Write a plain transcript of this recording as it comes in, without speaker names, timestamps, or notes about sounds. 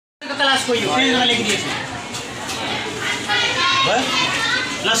क्लासको यो पेजमा लेखिदिएछु भयो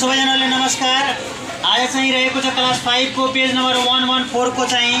ल सबैजनाले नमस्कार आज चाहिँ रहेको छ क्लास 5 को पेज नम्बर 114 को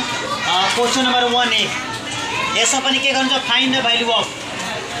चाहिँ क्वेशन नम्बर 1A यसमा पनि के गर्नुहुन्छ फाइन्ड द भ्यालु अफ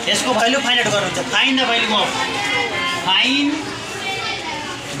यसको भ्यालु फाइन्ड आउट गर्नुहुन्छ फाइन्ड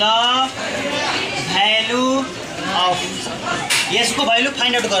द भ्यालु अफ यसको भ्यालु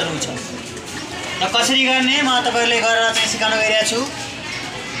फाइन्ड आउट गर्नुहुन्छ र कसरी गर्ने म तपाईहरुले गरेर चाहिँ सिकाउन गइरहेको छु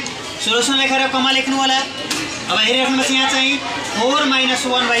सोलुसन लेखेर कमा लेख्नु होला अब हेरिराख्नुहोस् यहाँ चाहिँ 4 -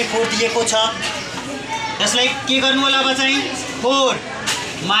 1/4 दिएको छ त्यसलाई के गर्नु होला अब चाहिँ 4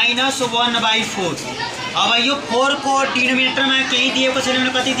 - 1/4 अब यो 4 को डिनोमिनेटरमा केही दिएको छैन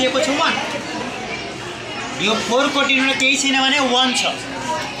भने कति दिएको छ 1 यो 4 को डिनोमिनेटर केही छैन भने 1 छ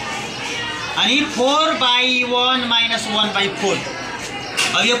अनि 4/1 - 1/4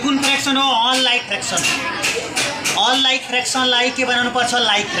 अब यो कुन फ्र्याक्सन हो अल लाइक फ्र्याक्सनलाई के बनाउनु पर्छ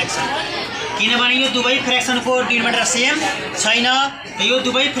लाइक फ्र्याक्सन किनभने यो दुवै फ्र्याक्सनको डिनोमिनेटर सेम छैन त यो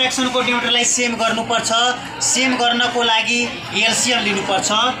दुवै फ्र्याक्सनको डिनोमिनेटरलाई सेम गर्नुपर्छ सेम गर्नको लागि एलसीएम लिनुपर्छ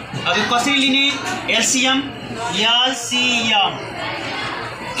अब यो कसरी लिने एलसीएम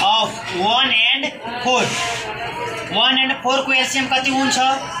अफ 1 and 4 1 and 4 को एलसीएम कति हुन्छ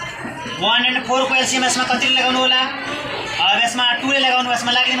 1 and 4 को एलसीएम यसमा कति लगाउनु होला अब यसमा 2 ले लगाउनु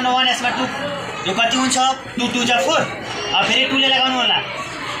यसमा लाग्दैन 1 यसमा 2 यो कति हुन्छ 2 2 जा 4 अब फेरि 2 ले लगाउनु होला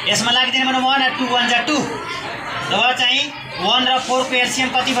यसमा लाग्दैन 1 और 2 1 जा 2 अब चाहिँ 1 र 4 को एलसीएम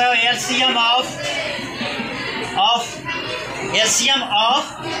कति भयो एलसीएम अफ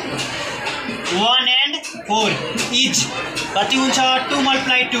 1 and 4 इज कति हुन्छ 2 ×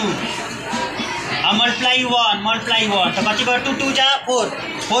 2 मल्टिप्लाई 1 त कति भयो 2 2 जा 4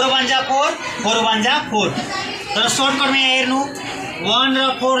 4 1 जा 4 4 1 जा 4 तर सर्टकटमा हेर्नु 1 र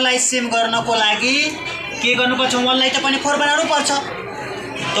 4 लाई सेम गर्नको लागि के गर्नुपर्छ 1 लाई त पनि 4 बनाउनु पर्छ त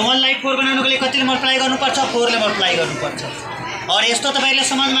 1 लाई 4 बनाउनको लागि कतिले मल्टिप्लाई गर्नुपर्छ 4 ले मल्टिप्लाई गर्नुपर्छ और यस्तो तपाईहरुले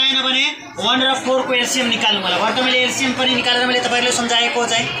समझमा आएन भने 1 र 4 को एलसीएम निकाल्नु होला भर्खर मैले एलसीएम पनि निकालेर मैले तपाईहरुले सम्झाएको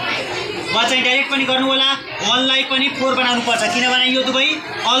चाहिँ वा चाहिँ डाइरेक्ट पनि गर्नु होला 1 लाई पनि 4 बनाउनु पर्छ किनभने यो दुवै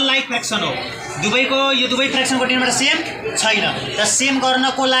अल लाइक फ्र्याक्सन हो यो दुवै फ्र्याक्सनको डिनोमिनेटर सेम छैन त सेम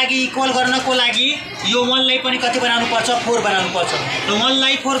गर्नको लागि इक्वल गर्नको लागि यो 1 लाई पनि कति बनाउनु पर्छ 4 बनाउनु पर्छ त 1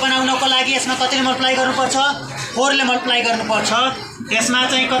 लाई 4 बनाउनको लागि यसमा कतिले मल्टिप्लाई गर्नुपर्छ 4 ले मल्टिप्लाई गर्नुपर्छ त्यसमा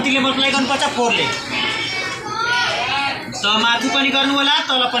चाहिँ कतिले मल्टिप्लाई गर्नुपर्छ 4 ले त माथि पनि गर्नु होला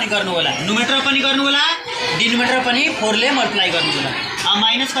तल पनि गर्नु होला न्युमेरेटर पनि गर्नु होला डिनोमिनेटर पनि 4 ले मल्टिप्लाई गर्नु होला अब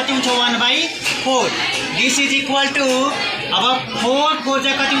माइनस कति हुन्छ 1/4 दिस इज इक्वल टु अब 4 4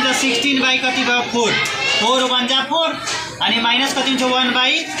 जा कति हुन्छ 16 बाइ कति भयो 4 4 1 जा 4 अनि माइनस कति हुन्छ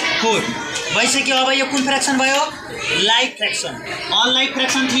 1/4 भइसक्यो अब यो कुन फ्र्याक्सन भयो like fraction all like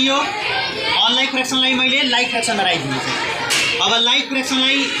fraction थियो अल लाइक फ्र्याक्सनलाई मैले लाइक फ्र्याक्सनमा राखिदिन्छु अब लाइक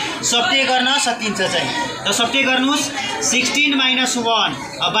फ्र्याक्सनलाई सब्ट्रेक्ट गर्न सकिन्छ चाहिँ त सब्ट्रेक्ट गर्नुस् 16 - 1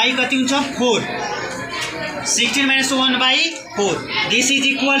 अब बाइ कति हुन्छ 4 16 - 1/4 दिस इज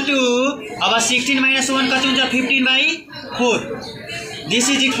इक्वल टु अब 16 - 1 कति हुन्छ 15/4 दिस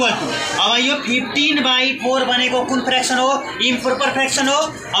इज इक्वल टु अब यो 15/4 भनेको कुन फ्र्याक्सन हो इम्प्रोपर फ्र्याक्सन हो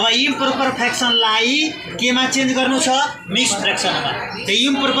अब इम्प्रोपर फ्र्याक्सनलाई केमा चेन्ज गर्नु छ मिक्स फ्र्याक्सनमा त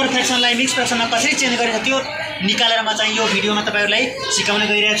इम्प्रोपर फ्र्याक्सनलाई मिक्स फ्र्याक्सनमा कसरी चेन्ज गरिन्छ त्यो निकालेर म चाहिँ यो भिडियोमा तपाईहरुलाई सिकाउन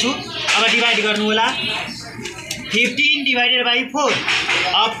गइरहेको छु अब डिभाइड गर्नु होला 15 / 4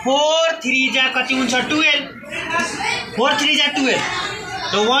 अब 4 3 जा कति हुन्छ 12 4 3 जा 12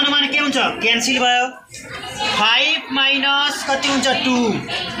 त 1 1 के हुन्छ क्यान्सल भयो 5 माइनस कति हुन्छ 2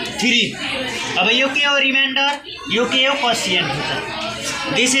 3 अब यो के हो रिमाइन्डर यो के हो कोसिएन्ट हुन्छ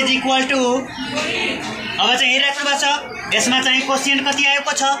दिस इज इक्वल टु अब चाहिँ हेरिराख्नु भएको छ यसमा चाहिँ कोसिएन्ट कति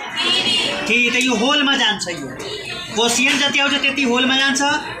आएको छ 3 त यो होलमा जान्छ यो कोसिएन्ट जति आउँछ त्यति होलमा जान्छ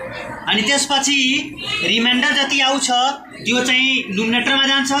अनि त्यसपछि रिमाइन्डर जति आउँछ त्यो चाहिँ न्युमिनेटरमा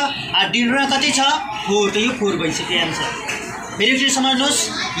जान्छ आ डिनोमिनेटर कति छ 4 त यो 4 भइसक्यो आन्सर फेरि फेरि सम्झ्नुस्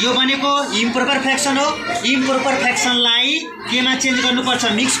यो भनेको इम्प्रोपर फ्र्याक्सन हो इम्प्रोपर फ्र्याक्सनलाई केमा चेन्ज गर्नुपर्छ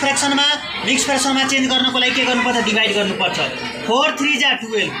मिक्स फ्र्याक्सनमा चेन्ज गर्नको लागि के गर्नुपर्छ डिभाइड गर्नुपर्छ 4 3 जा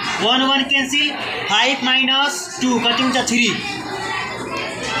 12 1 1 क्यान्सल 5 - 2 कति हुन्छ 3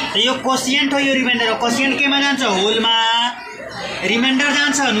 त यो कोसिएन्ट हो यो रिमाइन्डर हो कोसिएन्ट केमा जान्छ होलमा रिमाइन्डर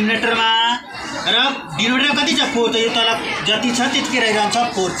जान्छ न्युमिनेटरमा र डिनोमिनेटर कति छ 4 त यो तल जति छ त्यतिकै रहिरहन्छ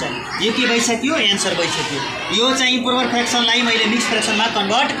 4 चाहिँ यो के भइसक्यो एन्सर भइसक्यो यो चाहिँ इम्प्रोपर फ्र्याक्सनलाई मैले मिक्स फ्र्याक्सनमा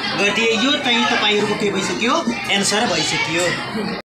कन्भर्ट गरिदिए यो चाहिँ तपाईहरुको के भइसक्यो एन्सर भइसक्यो।